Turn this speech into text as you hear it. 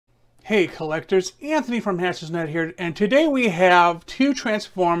Hey collectors, Anthony from HashersNet here, and today we have two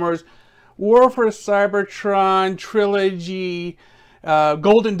Transformers War for Cybertron Trilogy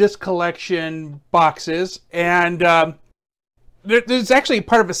Golden Disc Collection boxes, and there's actually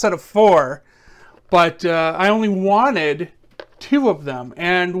part of a set of 4, but I only wanted 2 of them,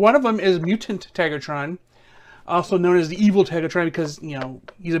 and one of them is Mutant Tigatron, also known as the Evil Tigatron because, you know,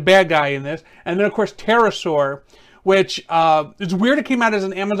 he's a bad guy in this, and then of course Terrorsaur, which it's weird it came out as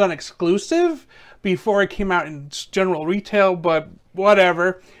an Amazon exclusive before it came out in general retail, but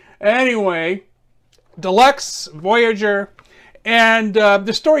whatever. Anyway, Deluxe, Voyager, and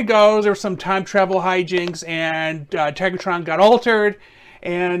the story goes there was some time travel hijinks, and Tigatron got altered,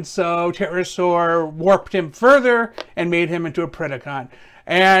 and so Terrorsaur warped him further and made him into a Predacon.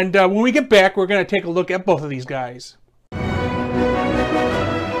 And when we get back, we're going to take a look at both of these guys.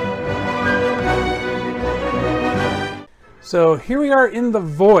 So here we are in the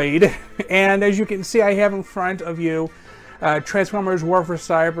void, and as you can see, I have in front of you Transformers War for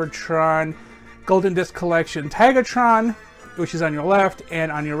Cybertron Golden Disc Collection Tigatron, which is on your left,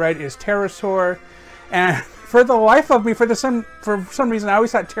 and on your right is Terrorsaur. And for the life of me, for some reason, I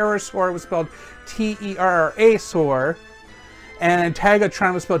always thought Terrorsaur was spelled T-E-R-R-A-Saur, and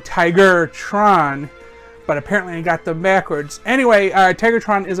Tigatron was spelled Tigertron, but apparently I got them backwards. Anyway,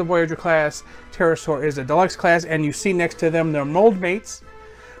 Tigatron is a Voyager class, Terrorsaur is a Deluxe class, and you see next to them their mold mates.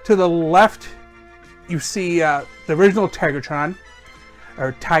 To the left, you see the original Tigatron,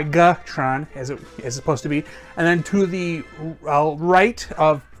 or Tigatron, as it's supposed to be, and then to the right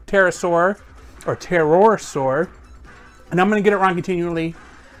of Terrorsaur, or Terrorsaur, and I'm going to get it wrong continually,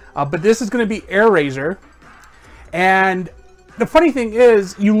 but this is going to be Airazor, and the funny thing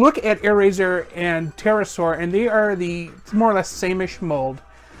is, you look at Airazor and Terrorsaur, and they are the more or less same-ish mold,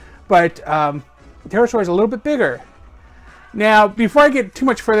 but Terrorsaur is a little bit bigger. Now, before I get too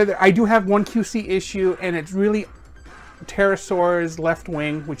much further, I do have one QC issue, and it's really Terrorsaur's left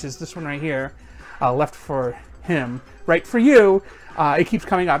wing, which is this one right here, left for him, right for you. It keeps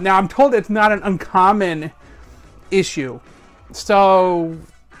coming up. Now, I'm told it's not an uncommon issue, so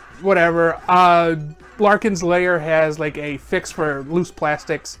whatever. Larkin's Lair has like a fix for loose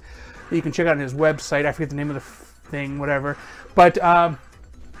plastics that you can check out on his website. I forget the name of the thing, whatever. But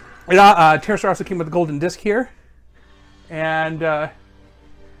Terrorsaur also came with a golden disc here, and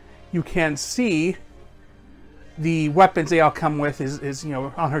you can see the weapons they all come with is you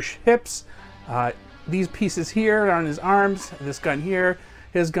know, on her hips. These pieces here are on his arms. This gun here,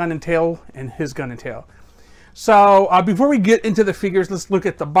 his gun and tail, and his gun and tail. So before we get into the figures, let's look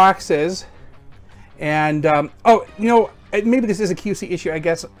at the boxes. And, oh, you know, maybe this is a QC issue, I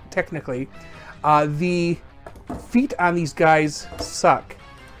guess, technically. The feet on these guys suck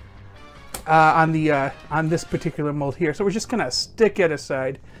on this particular mold here. So we're just going to stick it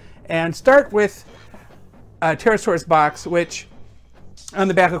aside and start with Terrorsaur's box, which on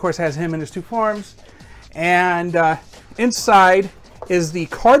the back, of course, has him in his 2 forms. And inside is the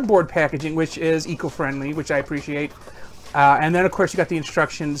cardboard packaging, which is eco-friendly, which I appreciate. And then, of course, you got the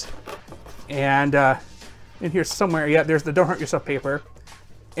instructions. And in here somewhere, yeah, there's the Don't Hurt Yourself paper.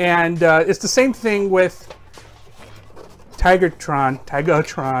 And it's the same thing with Tigatron.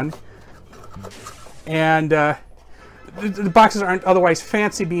 And the boxes aren't otherwise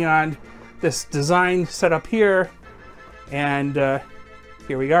fancy beyond this design set up here. And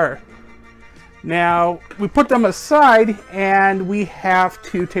here we are. Now, we put them aside, and we have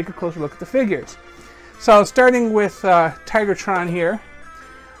to take a closer look at the figures. So, starting with Tigatron here.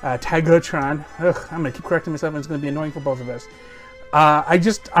 Tigatron. Ugh, I'm going to keep correcting myself, and it's going to be annoying for both of us.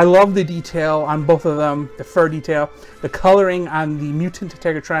 I love the detail on both of them, the fur detail, the coloring on the Mutant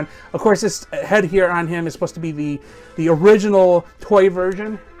Tigatron. Of course, this head here on him is supposed to be the original toy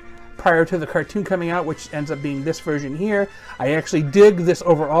version prior to the cartoon coming out, which ends up being this version here. I actually dig this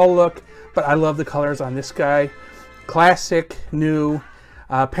overall look, but I love the colors on this guy. Classic, new,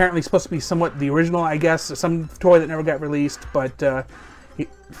 apparently supposed to be somewhat the original, I guess, some toy that never got released, but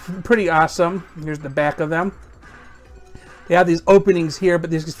pretty awesome. Here's the back of them. They have these openings here,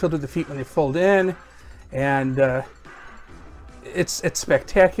 but these get filled with the feet when they fold in, and it's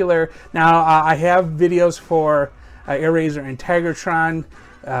spectacular. Now I have videos for Airazor and Tigatron,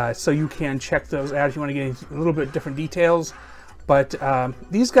 so you can check those out if you want to get into a little bit different details. But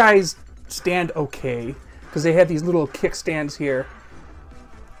these guys stand okay because they have these little kickstands here.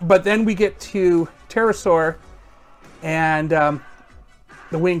 But then we get to Terrorsaur, and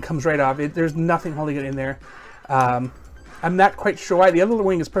the wing comes right off. There's nothing holding it in there. I'm not quite sure why. The other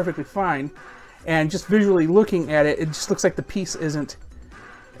wing is perfectly fine. And just visually looking at it, it just looks like the piece isn't,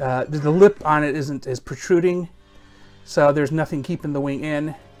 the lip on it is protruding. So there's nothing keeping the wing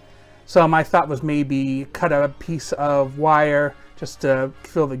in. So my thought was maybe cut a piece of wire just to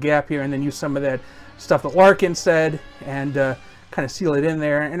fill the gap here, and then use some of that stuff that Larkin said, and kind of seal it in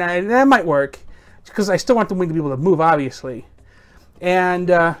there. And that might work, because I still want the wing to be able to move, obviously. And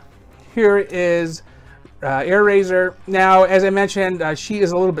here is Air Razor. Now, as I mentioned, she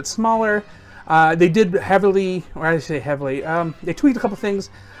is a little bit smaller. They did heavily, or I say heavily, they tweaked a couple things.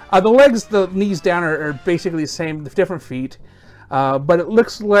 The legs, the knees down are basically the same, the different feet. But it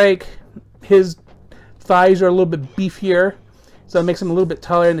looks like his thighs are a little bit beefier, so it makes him a little bit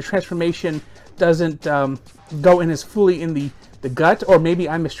taller, and the transformation doesn't go in as fully in the gut, or maybe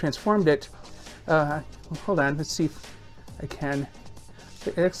I mistransformed it. Hold on, let's see if I can.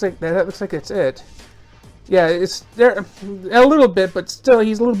 It looks like that looks like it's it. Yeah, it's there a little bit, but still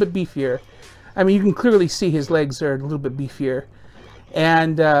he's a little bit beefier. I mean, you can clearly see his legs are a little bit beefier,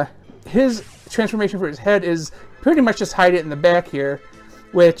 and his transformation for his head is pretty much just hide it in the back here,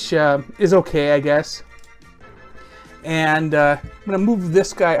 which is okay, I guess. And I'm going to move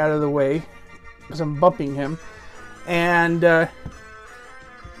this guy out of the way because I'm bumping him. And I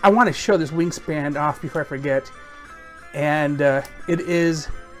want to show this wingspan off before I forget. And it is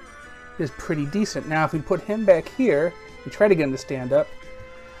pretty decent. Now, if we put him back here and try to get him to stand up,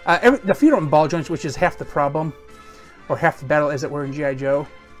 the feet are in ball joints, which is half the problem, or half the battle, as it were, in G.I. Joe.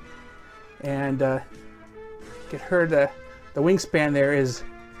 And get her the wingspan there is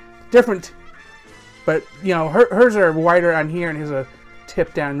different, but you know, hers are wider on here and here's a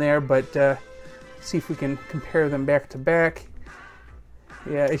tip down there. But see if we can compare them back to back.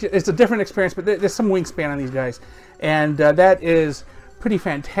 Yeah, it's a different experience, but there's some wingspan on these guys, and that is pretty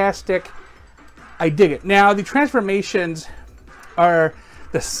fantastic. I dig it. Now the transformations are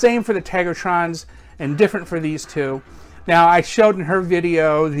the same for the Tigatrons and different for these two. Now, I showed in her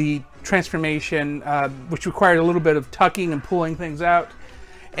video the transformation, which required a little bit of tucking and pulling things out,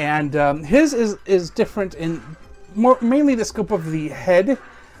 and his is different in mainly the scope of the head.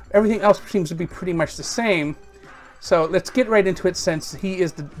 Everything else seems to be pretty much the same. So let's get right into it, since he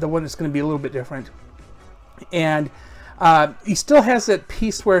is the one that's going to be a little bit different. And he still has that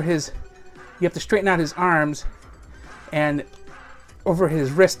piece where you have to straighten out his arms, and over his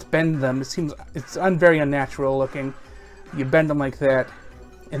wrist bend them. It's very unnatural looking. You bend them like that,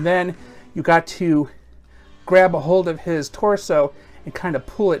 and then you got to grab a hold of his torso and kind of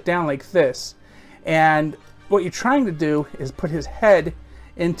pull it down like this. And what you're trying to do is put his head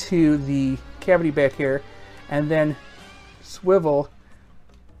into the cavity back here, and then swivel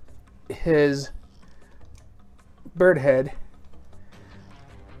his bird head,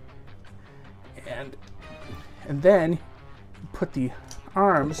 and then put the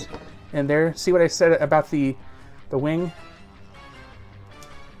arms in there. See what I said about the wing?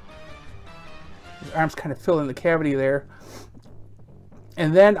 His arms kind of fill in the cavity there.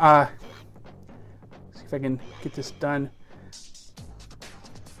 And then, see if I can get this done.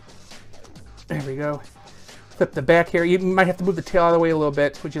 There we go. Flip the back here. You might have to move the tail out of the way a little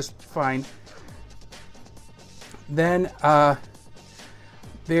bit, which is fine. Then,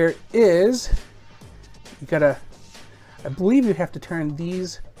 there is, you gotta, I believe you have to turn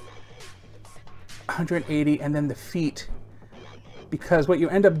these 180, and then the feet, because what you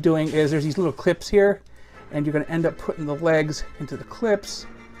end up doing is there's these little clips here, and you're going to end up putting the legs into the clips,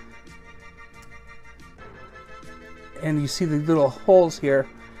 and you see the little holes here,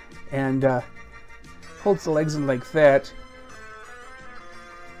 and holds the legs in like that.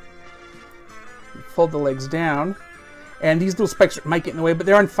 You fold the legs down, and these little spikes might get in the way, but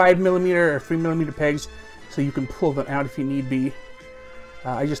they're on 5mm or 3mm pegs, so you can pull them out if you need be.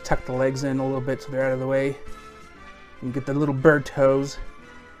 I just tuck the legs in a little bit so they're out of the way. And get the little bird toes.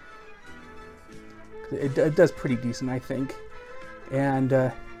 It does pretty decent, I think. And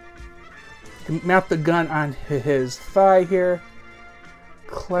you can mount the gun on his thigh here.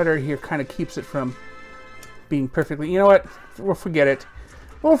 Clutter here kind of keeps it from being perfectly... You know what? We'll forget it.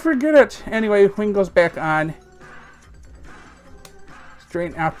 We'll forget it. Anyway, wing goes back on.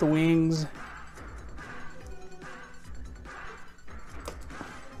 Straighten out the wings.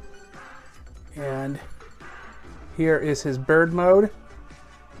 And here is his bird mode.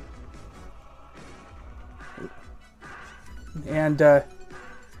 And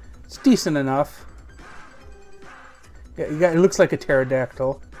it's decent enough. Yeah, it looks like a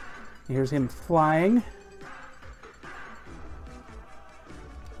pterodactyl. Here's him flying.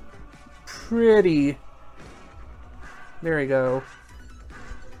 Pretty. There we go.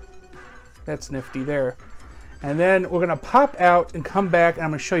 That's nifty there. And then we're going to pop out and come back, and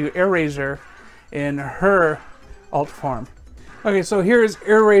I'm going to show you Air Razor in her alt form. Okay, so here is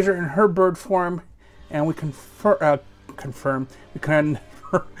Air Razor in her bird form, and we confirm. We can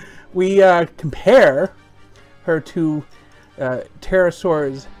we compare her to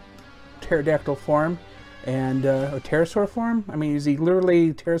Terrorsaur's pterodactyl form and a Terrorsaur form. I mean, is he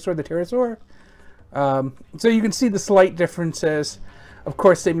literally Terrorsaur the Terrorsaur? So you can see the slight differences. Of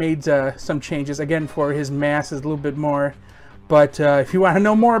course, they made some changes. Again, for his mass is a little bit more. But if you want to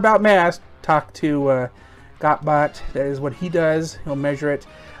know more about mass, talk to Gotbot. That is what he does. He'll measure it.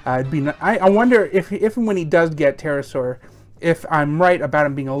 I wonder if and when he does get Terrorsaur, if I'm right about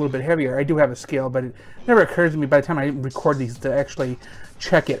him being a little bit heavier. I do have a scale, but it never occurs to me by the time I record these to actually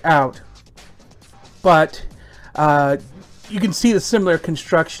check it out. But you can see the similar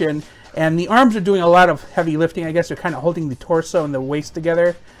construction. And the arms are doing a lot of heavy lifting. I guess they're kind of holding the torso and the waist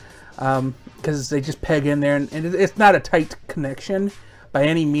together because they just peg in there. And it's not a tight connection by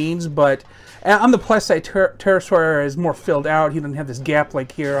any means. But on the plus side, Terrorsaur is more filled out. He doesn't have this gap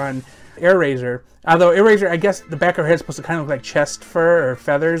like here on Airazor. Although Airazor, I guess the back of her head is supposed to kind of look like chest fur or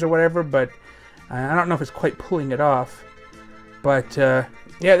feathers or whatever. But I don't know if it's quite pulling it off. But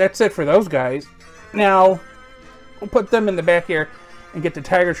yeah, that's it for those guys. Now, we'll put them in the back here and get to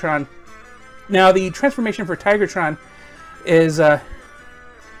Tigatron. Now, the transformation for Tigatron is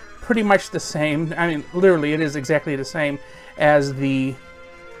pretty much the same. I mean, literally, it is exactly the same as the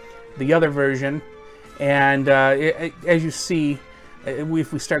other version. And as you see,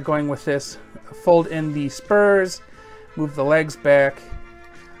 if we start going with this, fold in the spurs, move the legs back,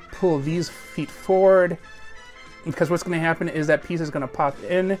 pull these feet forward, because what's going to happen is that piece is going to pop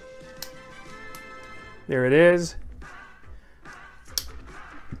in. There it is.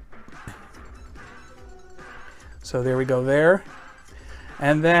 So there we go there.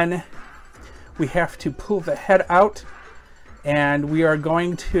 And then we have to pull the head out, and we are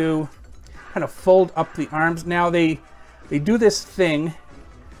going to kind of fold up the arms. Now they do this thing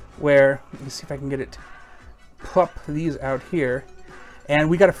where, let me see if I can get it, plop these out here, and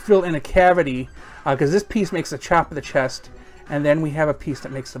we got to fill in a cavity because this piece makes the top of the chest, and then we have a piece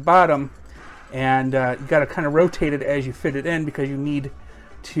that makes the bottom, and you got to kind of rotate it as you fit it in because you need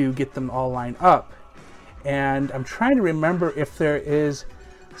to get them all lined up. And I'm trying to remember if there is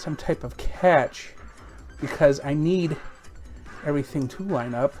some type of catch because I need everything to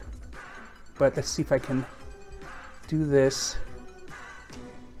line up. But let's see if I can do this.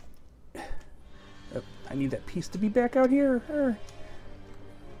 Oh, I need that piece to be back out here.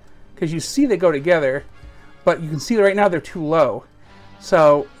 Because you see they go together, but you can see right now they're too low.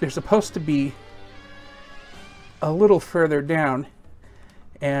 So they're supposed to be a little further down.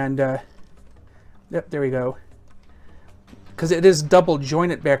 And yep, there we go. Because it is double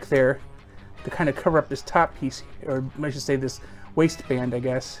jointed back there to kind of cover up this top piece, or I should say this waistband, I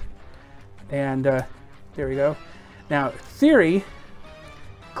guess. And there we go. Now, theory,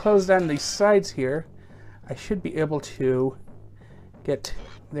 close down these sides here. I should be able to get,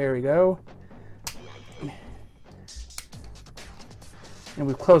 there we go. And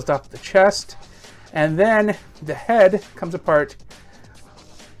we've closed off the chest. And then the head comes apart.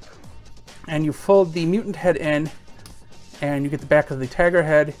 And you fold the mutant head in, and you get the back of the tiger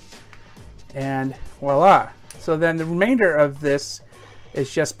head, and voila. So then the remainder of this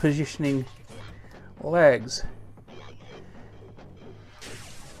is just positioning legs.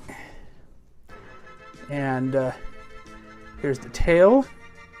 And here's the tail.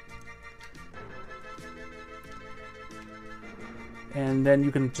 And then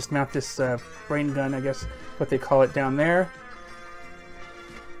you can just mount this brain gun, I guess, what they call it down there.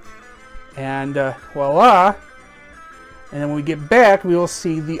 And voila. And then when we get back, we will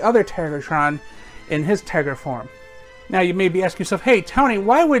see the other Tigatron in his tiger form. Now you may be asking yourself, hey Tony,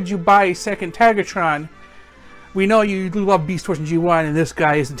 why would you buy a second Tigatron? We know you love Beast Wars and G1, and this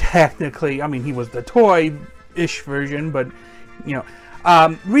guy isn't technically, I mean, he was the toy-ish version, but, you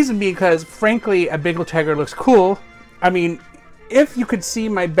know. Reason being because, frankly, a Bengal Tiger looks cool. I mean, if you could see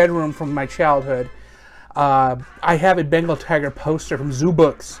my bedroom from my childhood, I have a Bengal Tiger poster from Zoo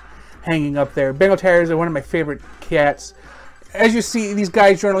Books hanging up there. Bengal Tigers are one of my favorite cats. As you see, these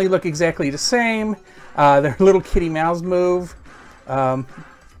guys generally look exactly the same. Their little kitty mouths move.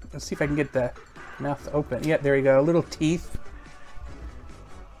 Let's see if I can get the mouth open. Yeah, there you go. Little teeth.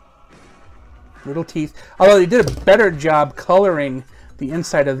 Little teeth. Although they did a better job coloring the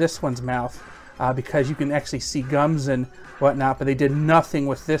inside of this one's mouth because you can actually see gums and whatnot, but they did nothing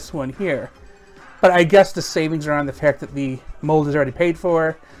with this one here. But I guess the savings are on the fact that the mold is already paid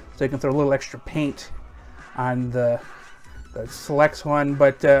for, so they can throw a little extra paint on the Selects one,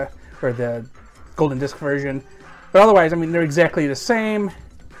 but or the Golden Disc version. But otherwise, I mean, they're exactly the same.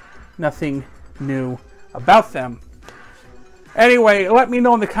 Nothing new about them. Anyway, let me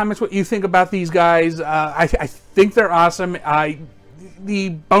know in the comments what you think about these guys. I think they're awesome. the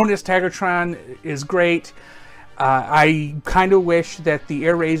bonus Tigatron is great. I kind of wish that the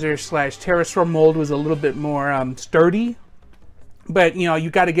Airazor / Terrorsaur mold was a little bit more sturdy. But, you know,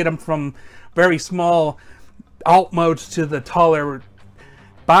 you got to get them from very small alt modes to the taller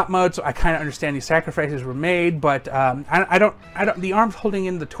bot modes. So I kind of understand these sacrifices were made, but I don't. The arms holding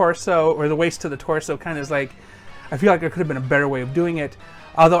in the torso, or the waist to the torso, kind of is like, I feel like there could have been a better way of doing it.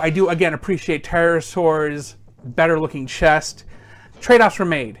 Although I do, again, appreciate Terrorsaur's better looking chest. Trade-offs were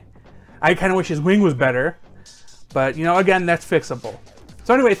made. I kind of wish his wing was better, but, you know, again, that's fixable.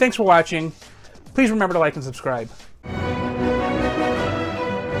 So anyway, thanks for watching. Please remember to like and subscribe.